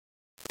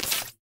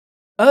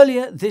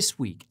Earlier this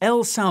week,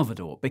 El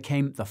Salvador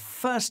became the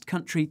first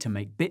country to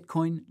make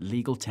Bitcoin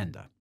legal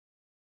tender.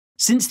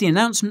 Since the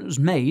announcement was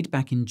made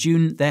back in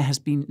June, there has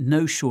been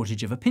no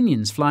shortage of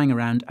opinions flying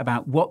around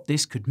about what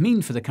this could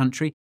mean for the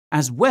country,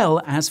 as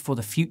well as for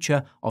the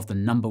future of the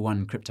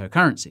 #1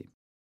 cryptocurrency.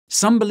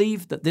 Some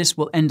believe that this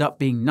will end up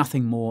being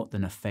nothing more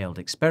than a failed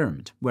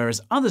experiment,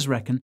 whereas others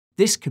reckon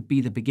this could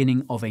be the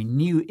beginning of a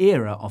new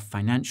era of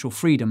financial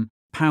freedom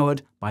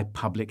powered by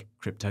public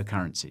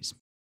cryptocurrencies.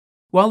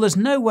 While there's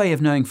no way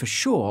of knowing for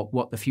sure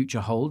what the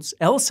future holds,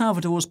 El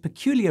Salvador's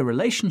peculiar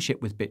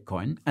relationship with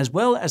Bitcoin, as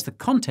well as the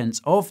contents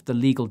of the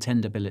legal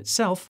tender bill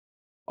itself,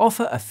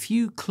 offer a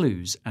few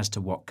clues as to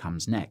what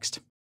comes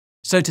next.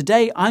 So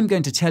today I'm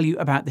going to tell you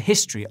about the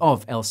history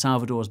of El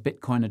Salvador's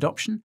Bitcoin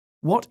adoption,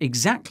 what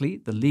exactly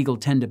the legal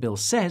tender bill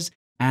says,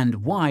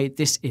 and why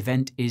this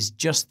event is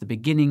just the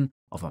beginning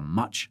of a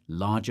much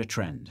larger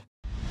trend.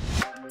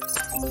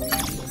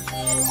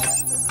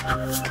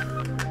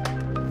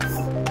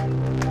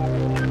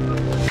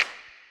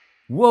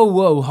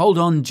 Whoa, hold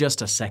on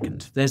just a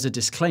second. There's a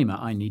disclaimer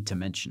I need to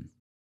mention.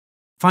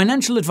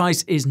 Financial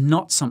advice is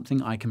not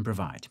something I can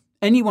provide.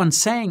 Anyone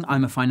saying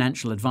I'm a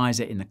financial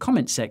advisor in the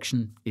comments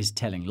section is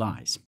telling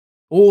lies.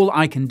 All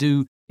I can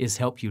do is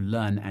help you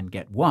learn and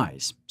get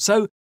wise.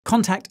 So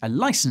contact a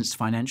licensed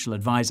financial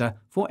advisor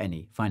for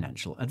any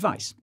financial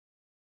advice.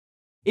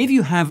 If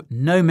you have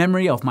no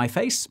memory of my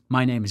face,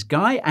 my name is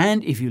Guy,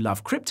 and if you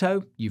love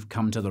crypto, you've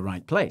come to the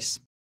right place.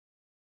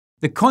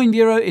 The Coin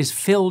Bureau is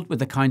filled with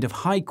the kind of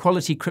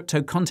high-quality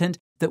crypto content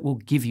that will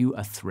give you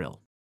a thrill.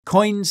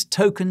 Coins,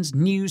 tokens,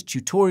 news,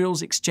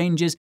 tutorials,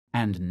 exchanges,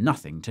 and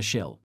nothing to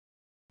shill.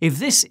 If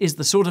this is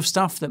the sort of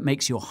stuff that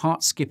makes your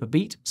heart skip a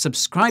beat,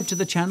 subscribe to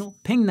the channel,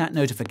 ping that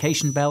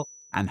notification bell,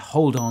 and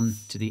hold on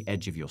to the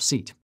edge of your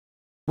seat.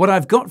 What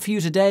I've got for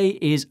you today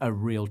is a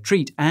real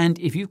treat, and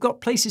if you've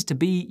got places to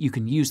be, you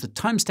can use the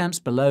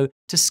timestamps below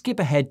to skip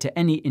ahead to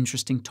any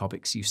interesting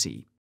topics you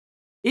see.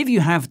 If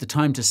you have the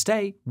time to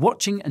stay,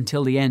 watching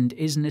until the end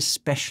is an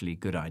especially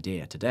good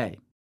idea today.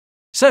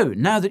 So,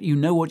 now that you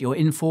know what you're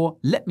in for,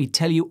 let me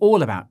tell you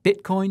all about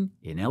Bitcoin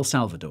in El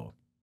Salvador.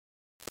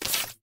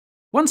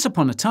 Once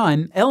upon a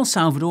time, El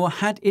Salvador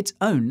had its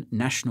own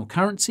national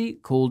currency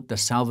called the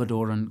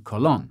Salvadorian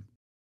Colon.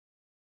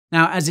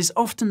 Now, as is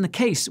often the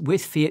case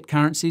with fiat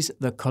currencies,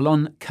 the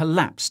colon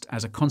collapsed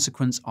as a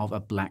consequence of a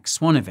black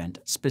swan event,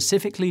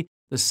 specifically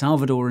the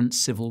Salvadoran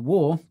Civil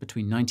War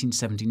between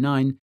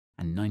 1979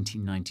 and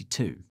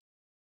 1992.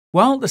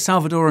 While the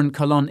Salvadorian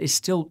Colon is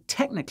still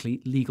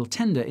technically legal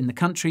tender in the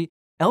country,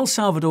 El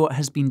Salvador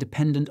has been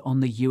dependent on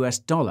the US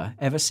dollar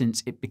ever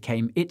since it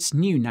became its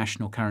new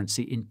national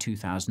currency in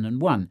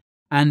 2001,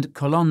 and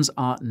colons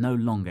are no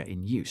longer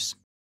in use.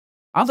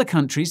 Other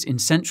countries in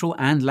Central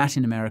and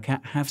Latin America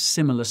have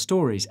similar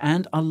stories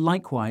and are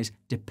likewise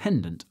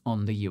dependent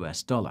on the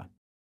US dollar.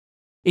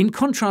 In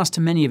contrast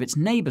to many of its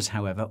neighbours,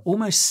 however,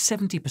 almost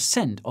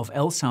 70% of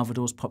El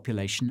Salvador's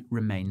population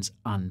remains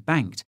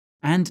unbanked,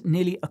 and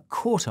nearly a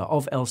quarter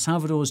of El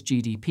Salvador's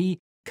GDP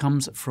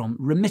comes from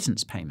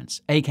remittance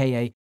payments,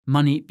 aka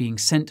money being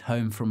sent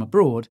home from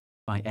abroad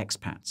by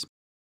expats.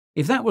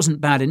 If that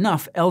wasn't bad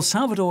enough, El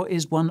Salvador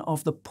is one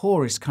of the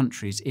poorest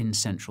countries in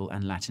Central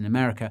and Latin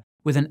America,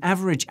 with an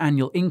average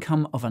annual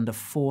income of under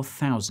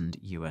 $4,000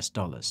 US.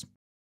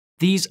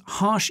 These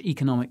harsh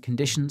economic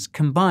conditions,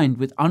 combined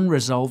with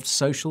unresolved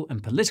social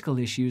and political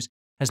issues,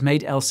 has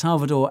made El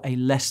Salvador a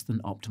less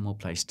than optimal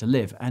place to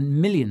live,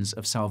 and millions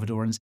of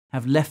Salvadorans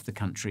have left the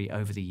country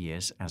over the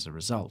years as a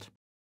result.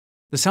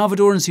 The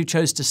Salvadorans who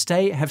chose to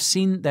stay have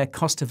seen their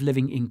cost of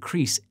living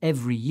increase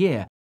every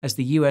year as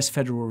the US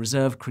Federal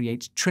Reserve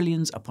creates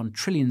trillions upon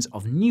trillions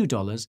of new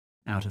dollars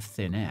out of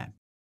thin air.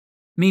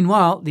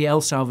 Meanwhile, the El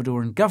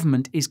Salvadoran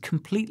government is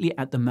completely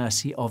at the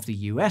mercy of the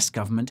US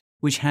government,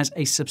 which has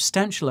a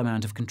substantial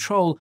amount of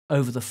control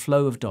over the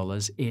flow of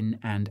dollars in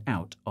and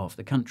out of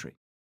the country.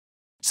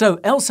 So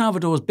El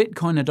Salvador's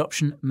Bitcoin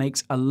adoption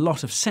makes a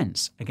lot of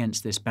sense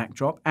against this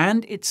backdrop,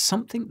 and it's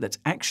something that's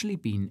actually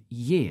been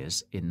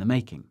years in the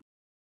making.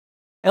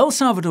 El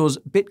Salvador's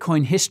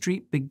Bitcoin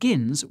history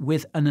begins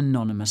with an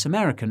anonymous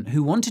American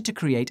who wanted to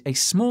create a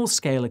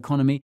small-scale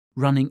economy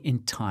running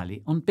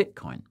entirely on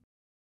Bitcoin.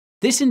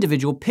 This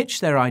individual pitched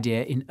their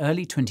idea in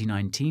early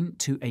 2019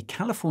 to a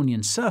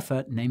Californian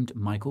surfer named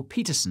Michael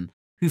Peterson,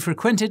 who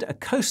frequented a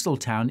coastal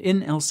town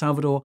in El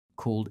Salvador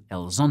called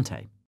El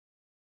Zonte.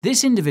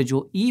 This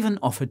individual even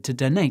offered to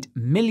donate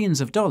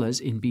millions of dollars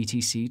in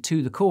BTC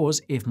to the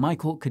cause if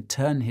Michael could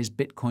turn his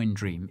Bitcoin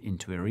dream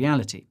into a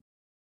reality.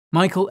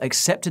 Michael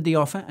accepted the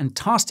offer and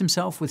tasked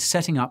himself with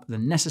setting up the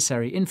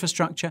necessary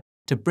infrastructure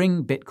to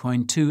bring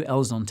Bitcoin to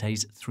El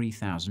Zonte's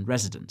 3,000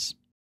 residents.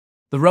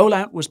 The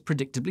rollout was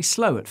predictably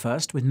slow at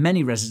first, with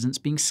many residents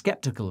being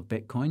skeptical of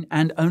Bitcoin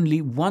and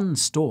only one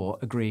store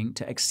agreeing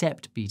to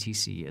accept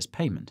BTC as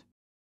payment.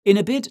 In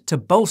a bid to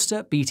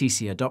bolster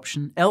BTC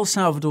adoption, El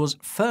Salvador's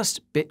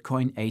first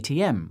Bitcoin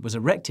ATM was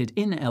erected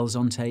in El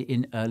Zonte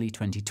in early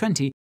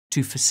 2020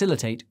 to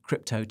facilitate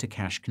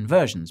crypto-to-cash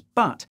conversions,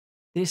 but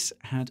this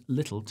had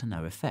little to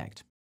no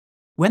effect.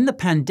 When the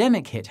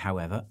pandemic hit,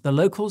 however, the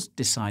locals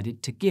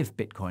decided to give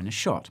Bitcoin a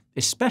shot,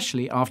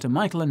 especially after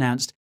Michael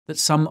announced that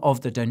some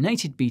of the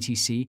donated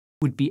BTC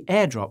would be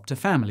airdropped to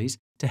families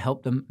to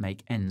help them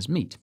make ends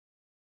meet.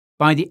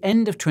 By the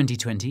end of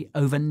 2020,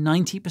 over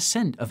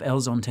 90% of El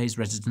Zonte's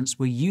residents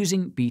were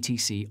using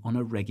BTC on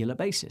a regular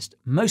basis.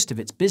 Most of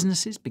its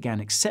businesses began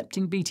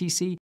accepting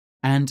BTC,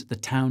 and the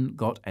town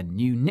got a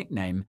new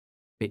nickname,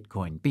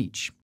 Bitcoin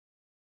Beach.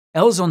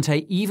 El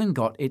Zonte even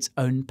got its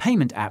own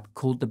payment app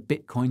called the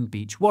Bitcoin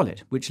Beach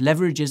Wallet, which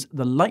leverages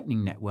the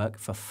Lightning Network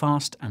for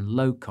fast and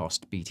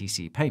low-cost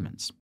BTC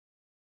payments.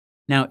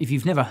 Now, if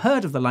you've never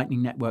heard of the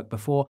Lightning Network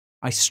before,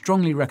 I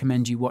strongly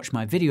recommend you watch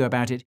my video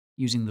about it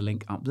using the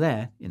link up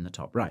there in the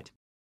top right.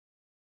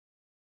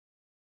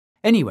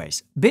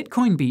 Anyways,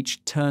 Bitcoin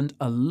Beach turned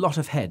a lot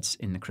of heads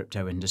in the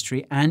crypto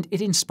industry, and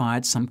it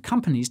inspired some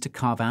companies to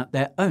carve out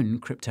their own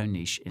crypto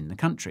niche in the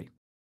country.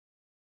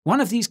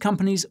 One of these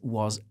companies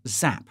was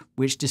Zap,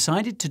 which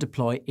decided to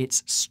deploy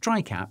its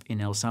Strike app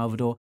in El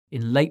Salvador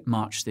in late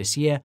March this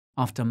year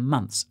after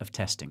months of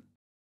testing.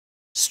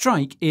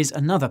 Strike is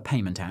another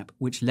payment app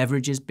which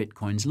leverages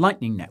Bitcoin's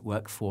Lightning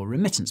Network for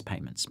remittance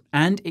payments,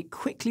 and it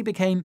quickly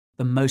became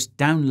the most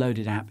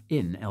downloaded app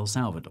in El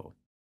Salvador.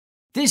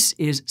 This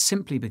is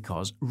simply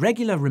because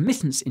regular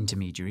remittance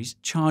intermediaries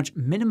charge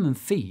minimum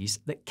fees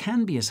that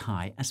can be as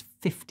high as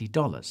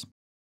 $50.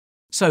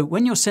 So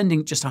when you're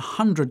sending just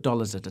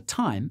 $100 at a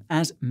time,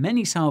 as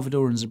many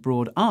Salvadorans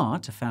abroad are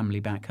to family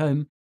back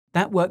home,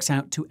 that works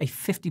out to a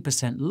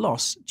 50%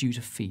 loss due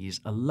to fees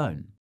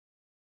alone.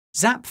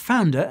 Zap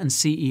founder and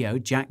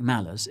CEO Jack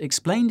Mallers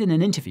explained in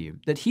an interview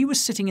that he was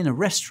sitting in a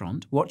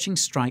restaurant watching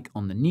Strike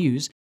on the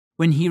news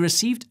when he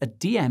received a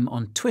DM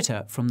on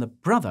Twitter from the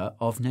brother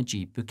of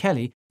Nayib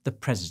Bukele, the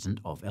president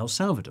of El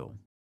Salvador.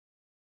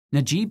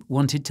 Nayib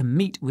wanted to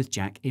meet with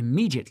Jack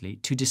immediately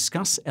to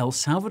discuss El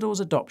Salvador's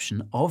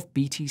adoption of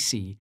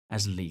BTC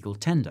as legal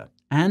tender,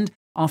 and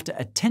after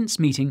a tense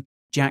meeting,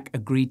 Jack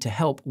agreed to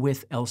help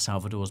with El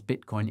Salvador's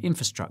Bitcoin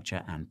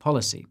infrastructure and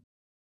policy.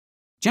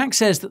 Jack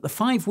says that the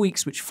 5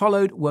 weeks which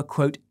followed were,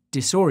 quote,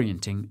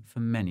 disorienting for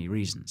many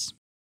reasons.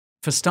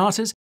 For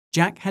starters,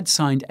 Jack had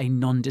signed a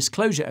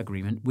non-disclosure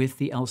agreement with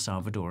the El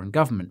Salvadoran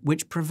government,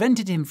 which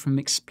prevented him from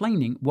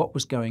explaining what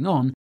was going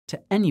on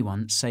to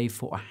anyone save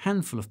for a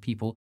handful of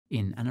people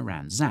in and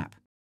around Zap.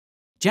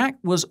 Jack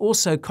was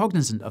also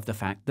cognizant of the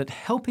fact that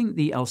helping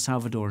the El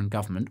Salvadoran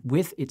government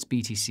with its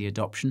BTC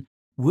adoption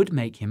would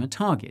make him a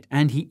target,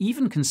 and he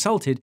even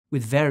consulted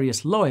with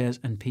various lawyers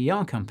and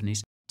PR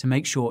companies to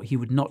make sure he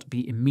would not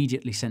be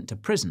immediately sent to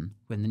prison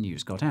when the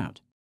news got out.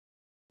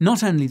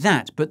 Not only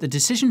that, but the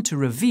decision to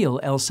reveal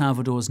El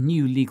Salvador's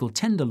new legal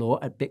tender law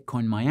at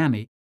Bitcoin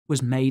Miami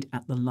was made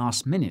at the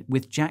last minute,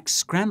 with Jack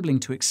scrambling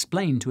to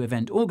explain to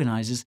event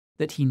organizers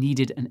that he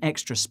needed an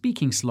extra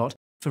speaking slot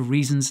for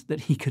reasons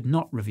that he could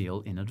not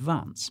reveal in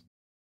advance.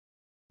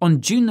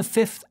 On June the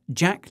 5th,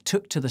 Jack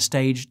took to the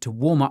stage to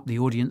warm up the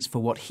audience for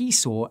what he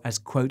saw as,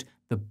 quote,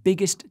 the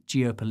biggest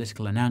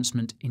geopolitical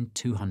announcement in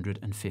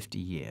 250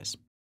 years.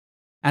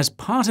 As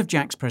part of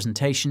Jack's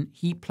presentation,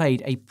 he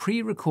played a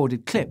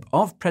pre-recorded clip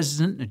of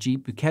President Nayib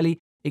Bukele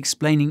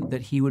explaining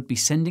that he would be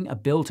sending a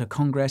bill to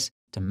Congress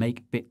to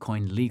make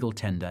Bitcoin legal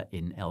tender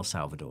in El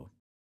Salvador.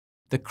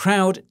 The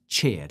crowd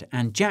cheered,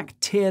 and Jack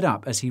teared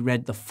up as he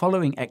read the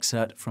following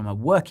excerpt from a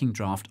working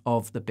draft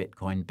of the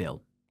Bitcoin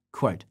bill.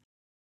 Quote,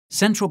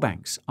 central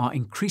banks are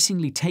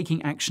increasingly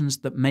taking actions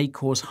that may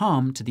cause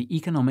harm to the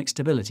economic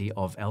stability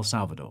of El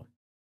Salvador.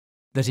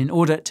 That in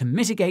order to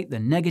mitigate the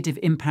negative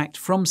impact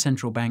from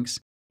central banks,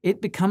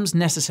 it becomes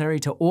necessary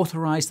to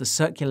authorize the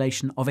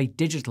circulation of a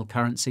digital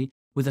currency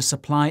with a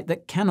supply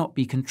that cannot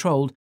be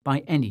controlled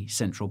by any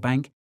central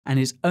bank and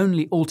is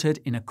only altered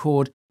in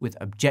accord with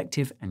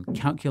objective and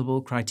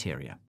calculable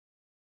criteria.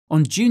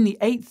 On June the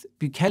 8th,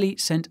 Bukele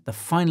sent the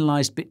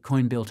finalized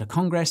Bitcoin bill to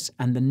Congress,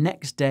 and the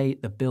next day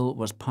the bill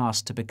was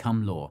passed to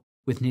become law,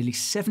 with nearly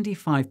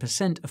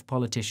 75% of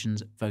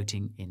politicians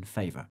voting in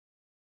favor.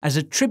 As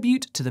a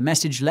tribute to the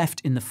message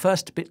left in the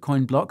first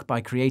Bitcoin block by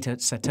creator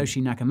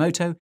Satoshi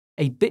Nakamoto,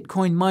 a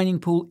Bitcoin mining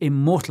pool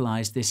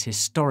immortalized this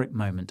historic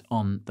moment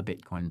on the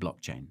Bitcoin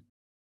blockchain.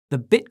 The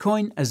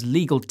Bitcoin as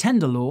legal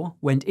tender law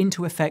went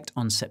into effect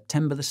on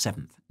September the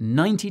 7th,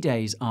 90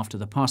 days after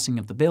the passing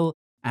of the bill,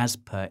 as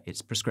per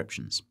its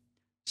prescriptions.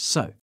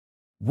 So,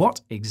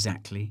 what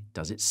exactly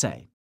does it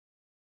say?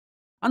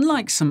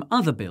 Unlike some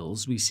other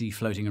bills we see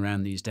floating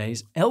around these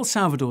days, El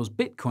Salvador's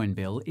Bitcoin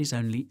bill is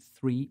only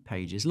 3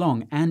 pages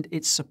long, and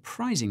it's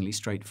surprisingly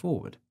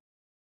straightforward.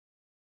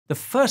 The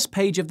first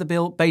page of the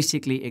bill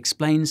basically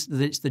explains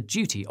that it's the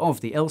duty of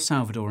the El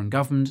Salvadoran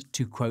government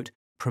to, quote,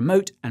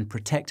 promote and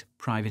protect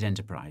private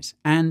enterprise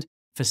and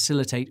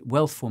facilitate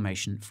wealth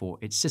formation for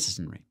its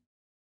citizenry.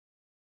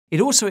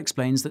 It also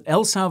explains that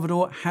El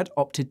Salvador had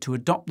opted to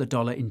adopt the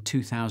dollar in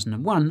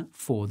 2001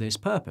 for this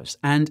purpose,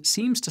 and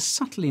seems to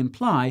subtly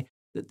imply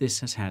that this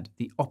has had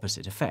the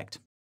opposite effect.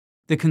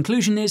 The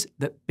conclusion is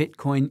that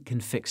Bitcoin can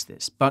fix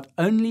this, but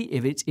only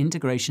if its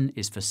integration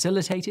is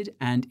facilitated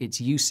and its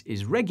use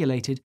is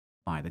regulated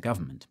by the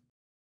government.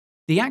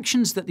 The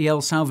actions that the El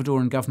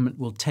Salvadoran government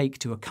will take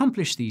to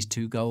accomplish these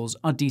two goals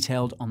are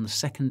detailed on the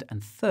second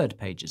and third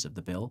pages of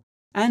the bill,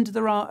 and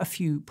there are a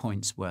few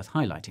points worth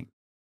highlighting.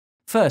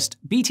 First,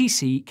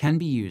 BTC can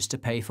be used to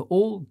pay for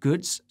all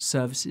goods,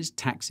 services,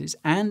 taxes,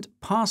 and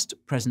past,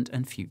 present,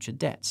 and future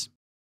debts.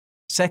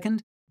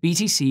 Second,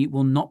 BTC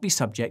will not be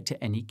subject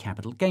to any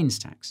capital gains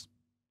tax.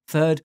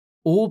 Third,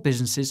 all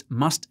businesses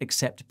must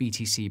accept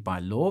BTC by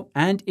law,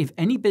 and if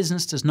any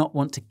business does not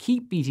want to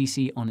keep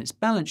BTC on its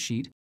balance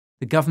sheet,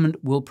 the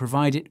government will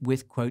provide it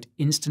with, quote,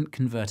 instant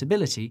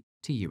convertibility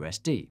to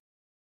USD.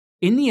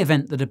 In the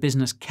event that a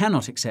business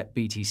cannot accept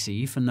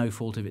BTC for no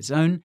fault of its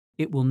own,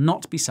 it will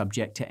not be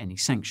subject to any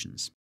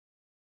sanctions.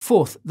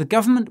 Fourth, the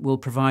government will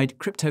provide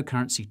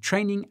cryptocurrency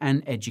training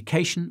and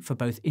education for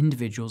both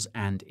individuals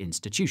and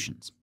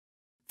institutions.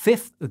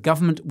 Fifth, the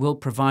government will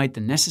provide the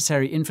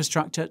necessary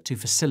infrastructure to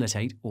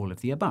facilitate all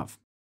of the above.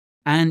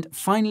 And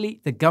finally,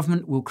 the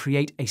government will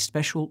create a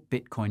special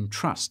Bitcoin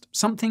trust,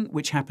 something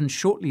which happened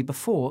shortly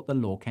before the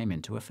law came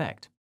into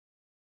effect.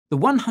 The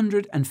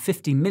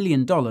 $150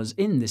 million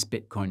in this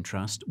Bitcoin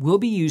trust will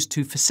be used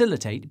to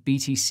facilitate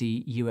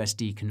BTC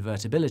USD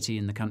convertibility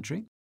in the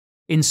country,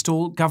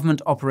 install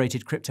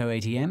government-operated crypto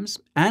ATMs,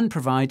 and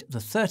provide the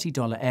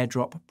 $30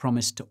 airdrop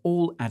promised to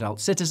all adult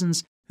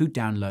citizens who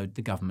download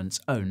the government's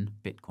own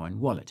Bitcoin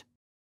wallet.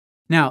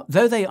 Now,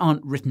 though they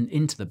aren't written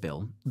into the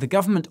bill, the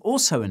government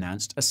also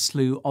announced a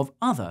slew of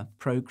other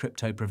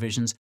pro-crypto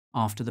provisions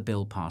after the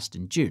bill passed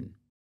in June.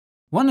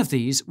 One of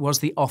these was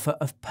the offer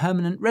of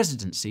permanent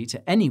residency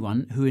to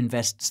anyone who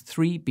invests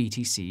 3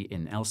 BTC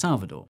in El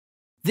Salvador.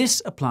 This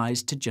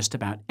applies to just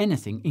about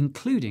anything,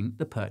 including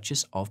the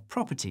purchase of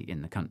property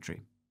in the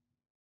country.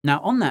 Now,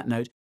 on that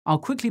note, I'll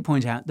quickly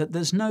point out that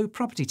there's no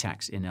property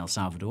tax in El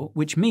Salvador,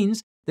 which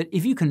means that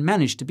if you can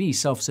manage to be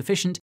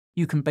self-sufficient,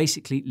 you can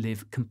basically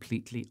live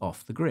completely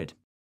off the grid.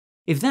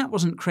 If that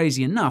wasn't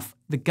crazy enough,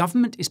 the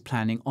government is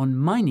planning on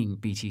mining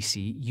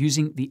BTC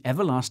using the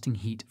everlasting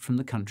heat from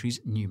the country's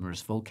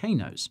numerous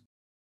volcanoes.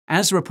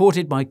 As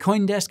reported by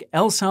CoinDesk,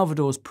 El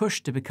Salvador's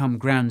push to become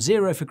ground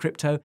zero for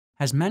crypto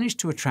has managed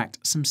to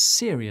attract some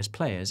serious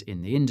players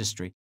in the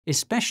industry,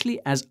 especially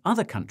as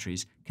other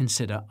countries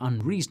consider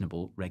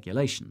unreasonable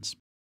regulations.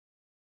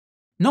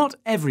 Not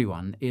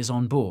everyone is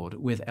on board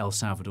with El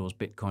Salvador's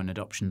Bitcoin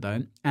adoption,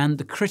 though, and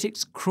the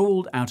critics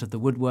crawled out of the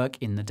woodwork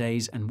in the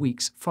days and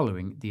weeks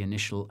following the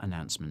initial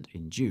announcement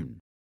in June.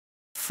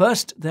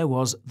 First, there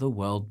was the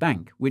World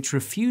Bank, which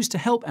refused to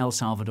help El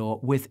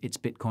Salvador with its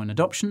Bitcoin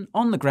adoption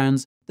on the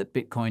grounds that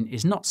Bitcoin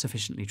is not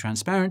sufficiently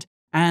transparent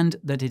and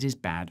that it is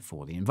bad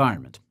for the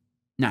environment.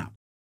 Now,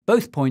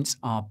 both points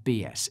are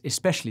BS,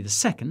 especially the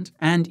second,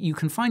 and you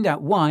can find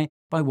out why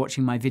by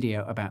watching my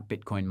video about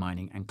Bitcoin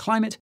mining and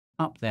climate,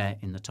 up there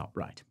in the top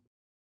right.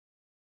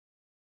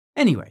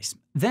 Anyways,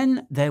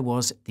 then there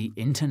was the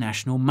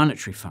International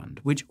Monetary Fund,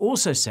 which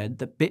also said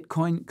that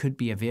Bitcoin could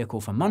be a vehicle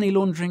for money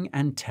laundering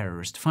and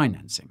terrorist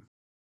financing.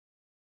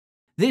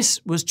 This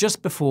was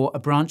just before a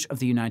branch of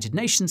the United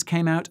Nations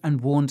came out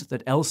and warned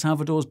that El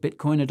Salvador's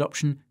Bitcoin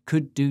adoption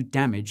could do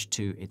damage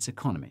to its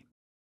economy.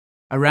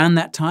 Around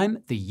that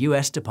time, the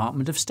US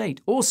Department of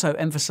State also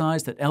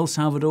emphasized that El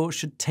Salvador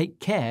should take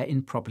care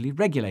in properly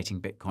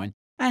regulating Bitcoin,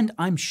 and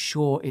I'm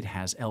sure it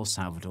has El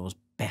Salvador's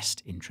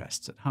best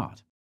interests at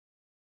heart.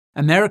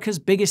 America's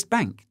biggest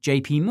bank,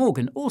 JP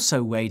Morgan,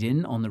 also weighed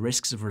in on the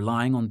risks of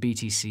relying on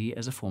BTC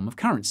as a form of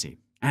currency,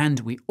 and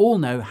we all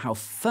know how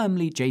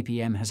firmly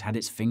JPM has had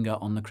its finger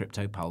on the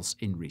crypto pulse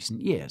in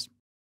recent years.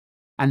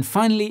 And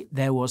finally,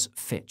 there was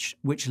Fitch,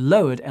 which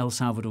lowered El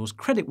Salvador's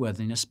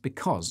creditworthiness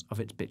because of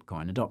its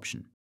Bitcoin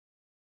adoption.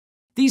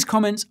 These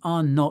comments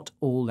are not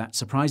all that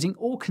surprising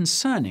or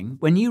concerning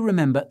when you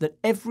remember that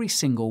every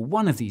single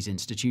one of these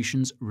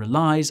institutions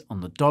relies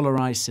on the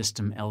dollarized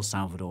system El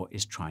Salvador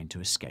is trying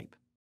to escape.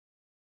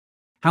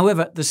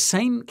 However, the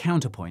same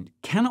counterpoint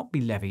cannot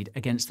be levied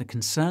against the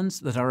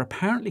concerns that are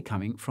apparently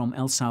coming from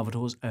El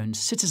Salvador's own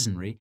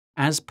citizenry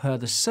as per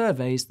the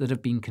surveys that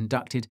have been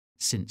conducted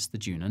since the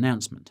June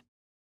announcement.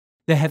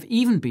 There have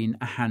even been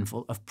a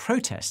handful of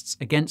protests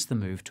against the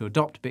move to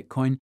adopt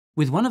Bitcoin,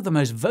 with one of the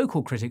most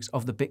vocal critics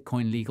of the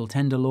Bitcoin legal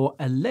tender law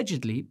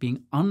allegedly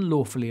being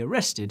unlawfully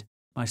arrested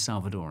by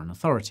Salvadoran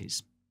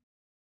authorities.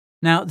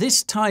 Now,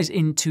 this ties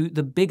into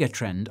the bigger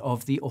trend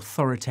of the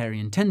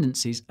authoritarian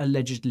tendencies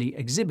allegedly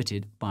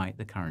exhibited by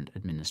the current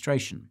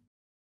administration.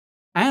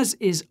 As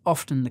is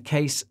often the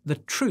case, the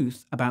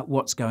truth about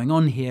what's going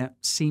on here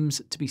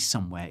seems to be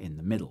somewhere in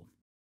the middle.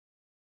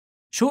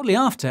 Shortly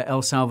after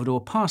El Salvador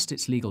passed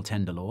its legal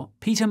tender law,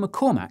 Peter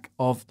McCormack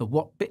of the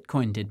What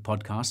Bitcoin Did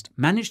podcast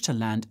managed to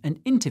land an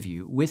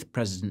interview with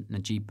President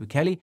Nayib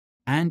Bukele,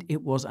 and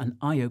it was an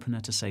eye-opener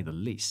to say the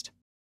least.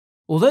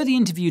 Although the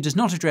interview does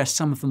not address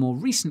some of the more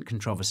recent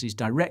controversies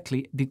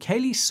directly,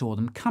 Bukele saw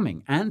them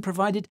coming and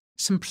provided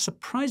some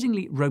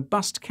surprisingly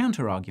robust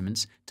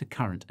counter-arguments to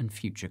current and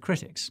future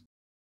critics.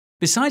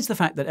 Besides the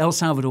fact that El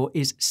Salvador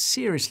is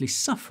seriously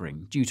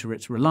suffering due to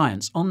its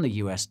reliance on the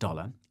US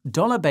dollar,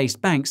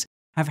 dollar-based banks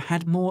have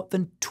had more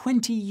than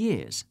 20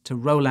 years to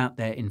roll out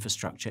their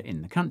infrastructure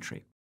in the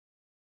country.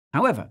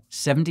 However,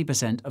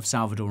 70% of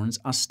Salvadorans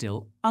are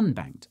still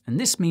unbanked, and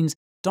this means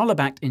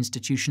dollar-backed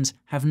institutions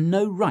have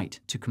no right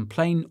to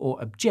complain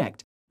or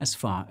object as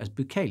far as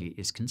Bukele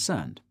is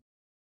concerned.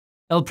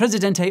 El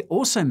Presidente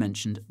also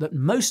mentioned that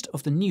most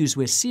of the news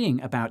we're seeing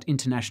about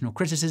international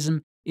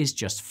criticism is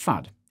just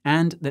FUD,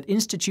 and that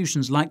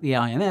institutions like the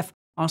IMF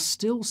are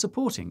still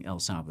supporting El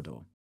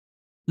Salvador.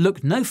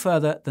 Look no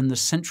further than the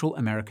Central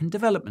American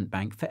Development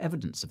Bank for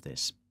evidence of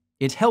this.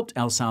 It helped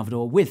El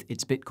Salvador with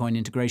its Bitcoin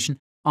integration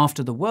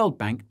after the World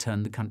Bank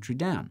turned the country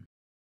down.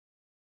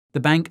 The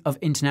Bank of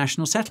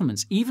International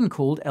Settlements even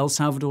called El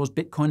Salvador's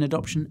Bitcoin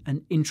adoption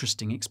an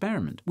interesting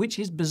experiment, which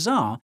is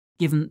bizarre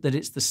given that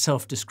it's the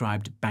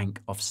self-described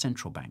bank of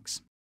central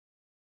banks.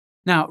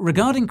 Now,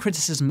 regarding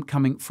criticism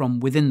coming from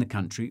within the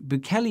country,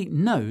 Bukele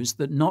knows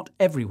that not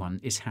everyone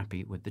is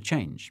happy with the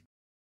change.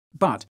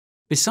 But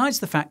besides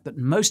the fact that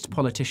most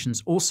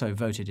politicians also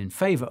voted in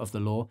favor of the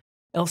law,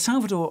 El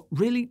Salvador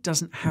really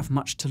doesn't have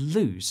much to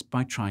lose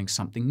by trying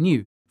something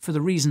new, for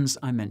the reasons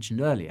I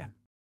mentioned earlier.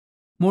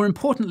 More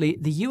importantly,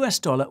 the US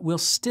dollar will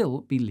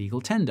still be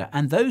legal tender,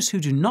 and those who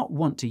do not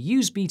want to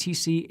use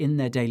BTC in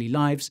their daily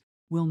lives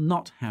will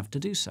not have to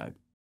do so.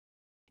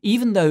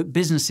 Even though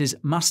businesses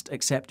must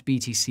accept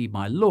BTC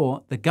by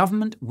law, the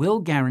government will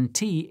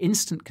guarantee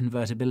instant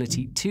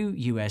convertibility to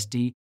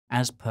USD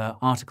as per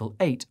Article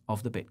 8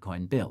 of the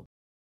Bitcoin bill.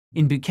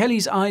 In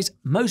Bukele's eyes,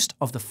 most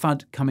of the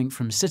FUD coming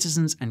from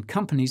citizens and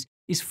companies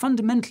is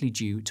fundamentally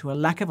due to a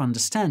lack of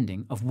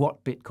understanding of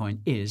what Bitcoin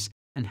is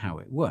and how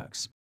it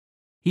works.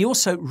 He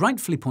also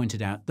rightfully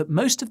pointed out that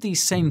most of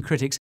these same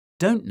critics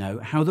don't know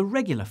how the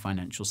regular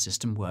financial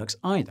system works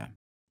either.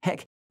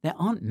 Heck, there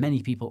aren't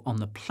many people on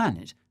the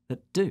planet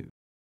that do.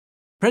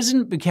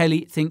 President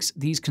Bukele thinks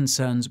these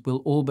concerns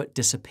will all but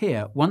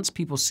disappear once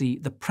people see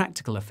the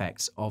practical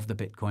effects of the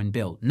Bitcoin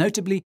bill,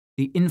 notably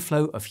the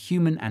inflow of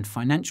human and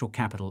financial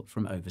capital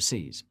from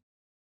overseas.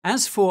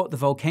 As for the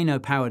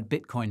volcano-powered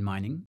Bitcoin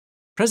mining,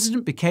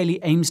 President Bukele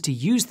aims to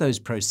use those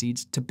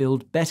proceeds to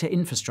build better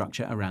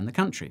infrastructure around the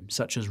country,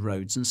 such as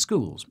roads and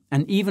schools,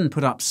 and even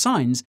put up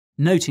signs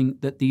noting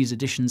that these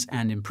additions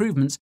and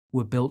improvements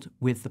were built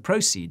with the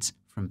proceeds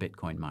from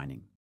Bitcoin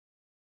mining.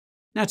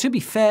 Now, to be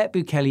fair,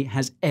 Bukele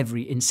has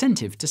every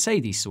incentive to say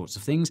these sorts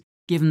of things,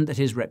 given that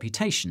his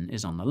reputation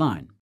is on the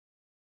line.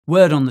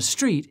 Word on the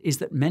street is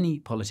that many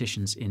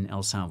politicians in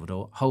El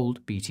Salvador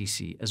hold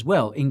BTC as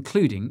well,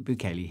 including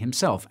Bukele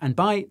himself, and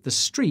by the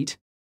street,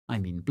 I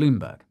mean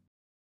Bloomberg.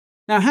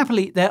 Now,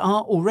 happily, there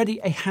are already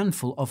a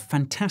handful of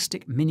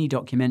fantastic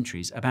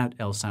mini-documentaries about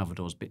El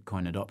Salvador's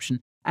Bitcoin adoption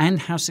and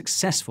how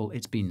successful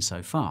it's been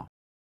so far.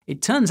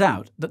 It turns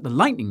out that the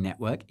Lightning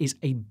Network is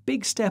a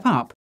big step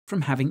up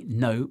from having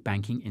no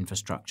banking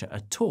infrastructure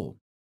at all.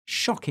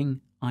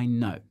 Shocking, I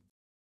know.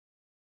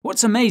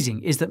 What's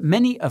amazing is that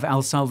many of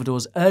El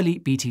Salvador's early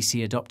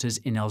BTC adopters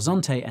in El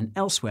Zonte and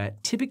elsewhere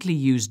typically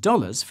use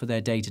dollars for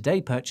their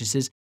day-to-day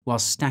purchases while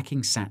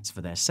stacking sats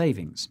for their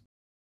savings.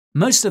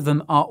 Most of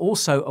them are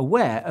also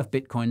aware of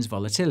Bitcoin's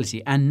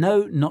volatility and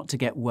know not to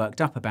get worked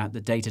up about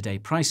the day-to-day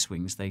price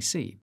swings they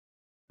see.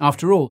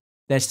 After all,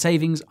 their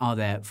savings are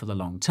there for the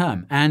long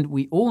term, and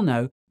we all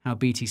know how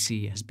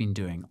BTC has been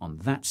doing on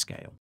that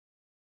scale.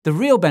 The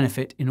real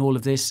benefit in all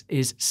of this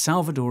is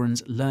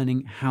Salvadorans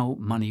learning how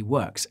money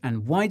works,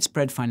 and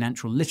widespread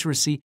financial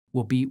literacy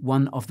will be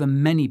one of the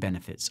many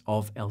benefits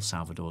of El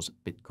Salvador's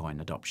Bitcoin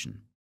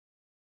adoption.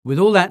 With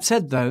all that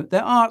said, though,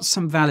 there are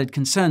some valid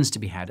concerns to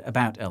be had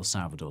about El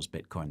Salvador's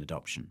Bitcoin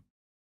adoption.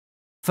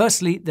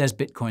 Firstly, there's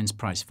Bitcoin's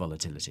price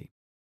volatility.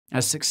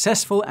 As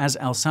successful as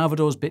El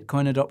Salvador's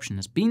Bitcoin adoption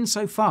has been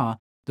so far,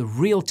 the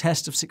real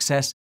test of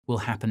success will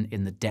happen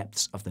in the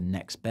depths of the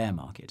next bear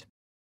market.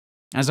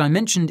 As I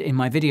mentioned in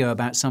my video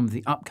about some of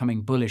the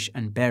upcoming bullish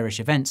and bearish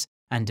events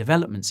and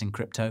developments in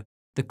crypto,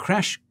 the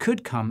crash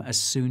could come as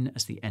soon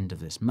as the end of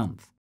this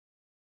month.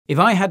 If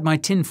I had my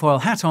tinfoil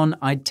hat on,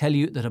 I'd tell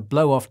you that a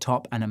blow-off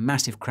top and a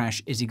massive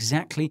crash is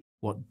exactly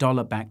what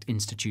dollar-backed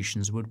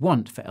institutions would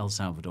want for El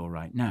Salvador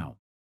right now.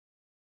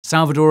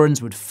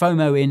 Salvadorans would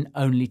FOMO in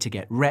only to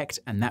get wrecked,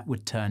 and that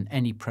would turn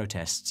any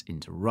protests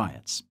into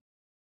riots.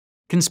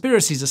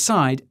 Conspiracies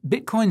aside,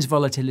 Bitcoin's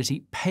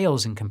volatility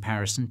pales in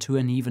comparison to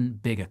an even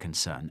bigger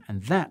concern,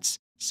 and that's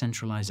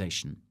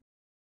centralization.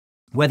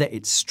 Whether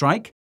it's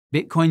Strike,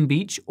 Bitcoin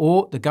Beach,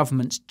 or the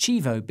government's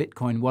Chivo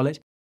Bitcoin wallet,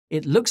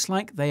 it looks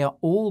like they are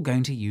all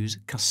going to use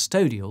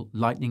custodial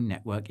Lightning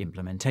Network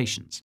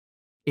implementations.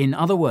 In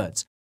other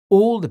words,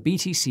 all the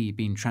BTC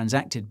being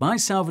transacted by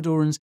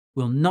Salvadorans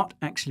will not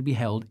actually be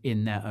held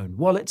in their own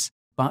wallets,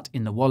 but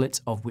in the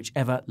wallets of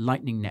whichever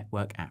Lightning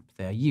Network app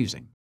they're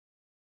using.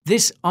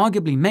 This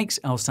arguably makes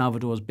El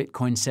Salvador's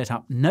Bitcoin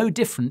setup no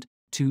different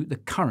to the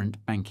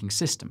current banking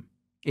system.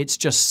 It's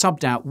just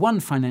subbed out one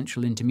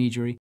financial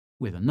intermediary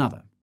with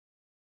another.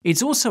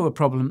 It's also a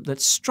problem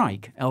that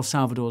Strike, El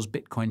Salvador's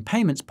Bitcoin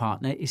payments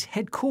partner, is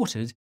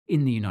headquartered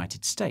in the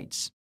United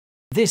States.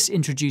 This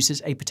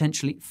introduces a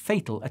potentially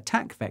fatal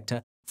attack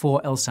vector for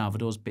El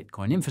Salvador's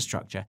Bitcoin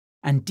infrastructure,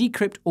 and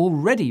Decrypt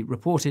already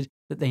reported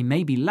that they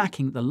may be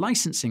lacking the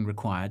licensing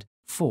required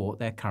for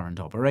their current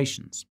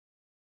operations.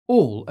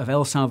 All of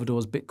El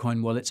Salvador's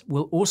Bitcoin wallets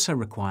will also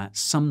require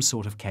some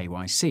sort of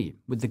KYC,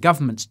 with the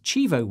government's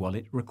Chivo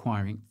wallet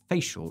requiring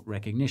facial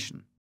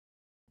recognition.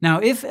 Now,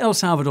 if El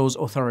Salvador's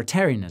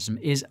authoritarianism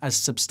is as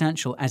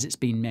substantial as it's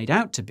been made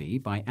out to be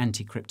by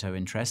anti-crypto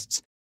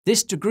interests,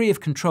 this degree of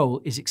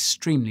control is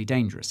extremely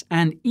dangerous,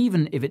 and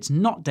even if it's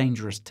not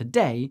dangerous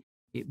today,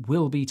 it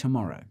will be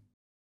tomorrow.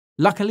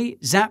 Luckily,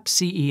 Zap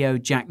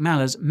CEO Jack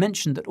Mallers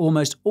mentioned that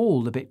almost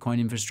all the Bitcoin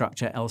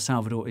infrastructure El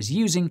Salvador is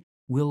using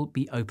will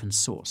be open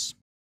source.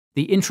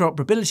 The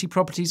interoperability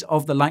properties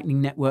of the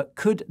Lightning Network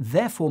could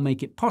therefore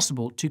make it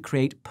possible to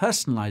create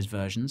personalized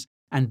versions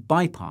and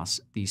bypass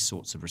these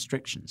sorts of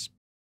restrictions.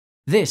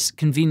 This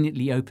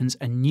conveniently opens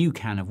a new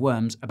can of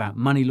worms about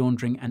money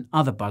laundering and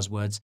other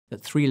buzzwords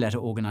that three-letter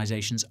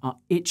organizations are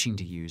itching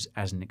to use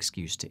as an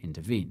excuse to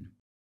intervene.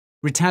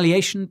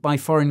 Retaliation by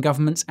foreign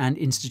governments and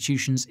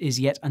institutions is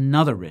yet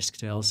another risk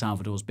to El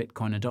Salvador's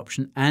Bitcoin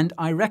adoption, and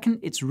I reckon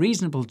it's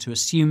reasonable to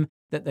assume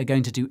that they're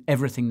going to do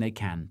everything they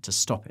can to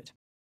stop it.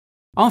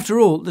 After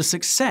all, the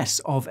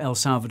success of El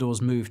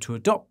Salvador's move to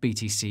adopt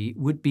BTC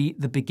would be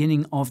the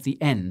beginning of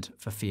the end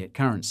for fiat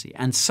currency,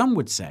 and some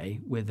would say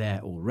we're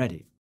there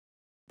already.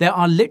 There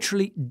are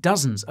literally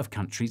dozens of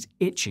countries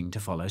itching to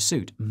follow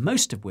suit,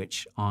 most of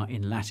which are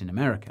in Latin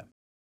America.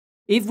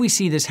 If we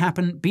see this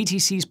happen,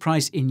 BTC's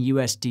price in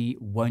USD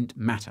won't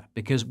matter,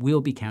 because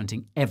we'll be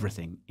counting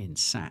everything in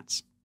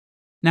sats.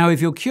 Now,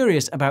 if you're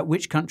curious about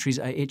which countries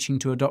are itching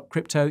to adopt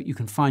crypto, you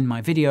can find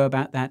my video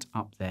about that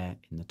up there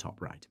in the top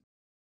right.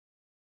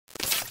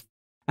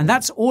 And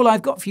that's all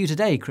I've got for you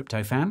today,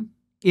 Crypto Fam.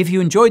 If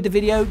you enjoyed the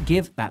video,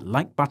 give that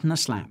like button a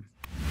slam.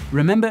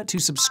 Remember to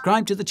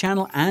subscribe to the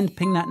channel and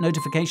ping that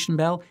notification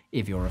bell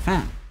if you're a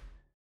fan.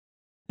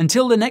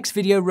 Until the next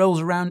video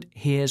rolls around,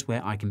 here's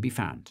where I can be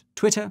found: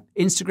 Twitter,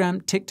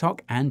 Instagram,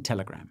 TikTok, and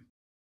Telegram.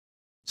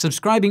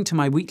 Subscribing to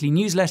my weekly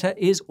newsletter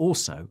is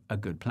also a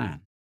good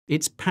plan.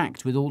 It's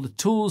packed with all the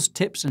tools,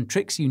 tips, and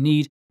tricks you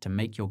need to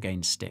make your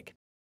gains stick.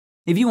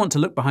 If you want to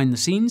look behind the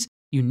scenes,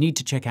 you need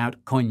to check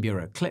out Coin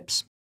Bureau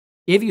Clips.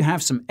 If you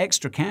have some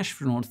extra cash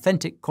for an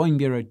authentic Coin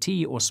Bureau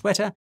tee or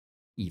sweater,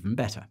 even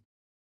better.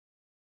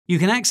 You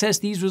can access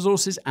these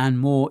resources and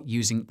more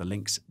using the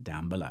links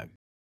down below.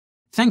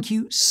 Thank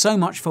you so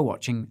much for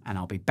watching, and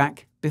I'll be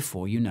back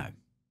before you know.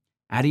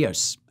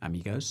 Adios,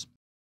 amigos.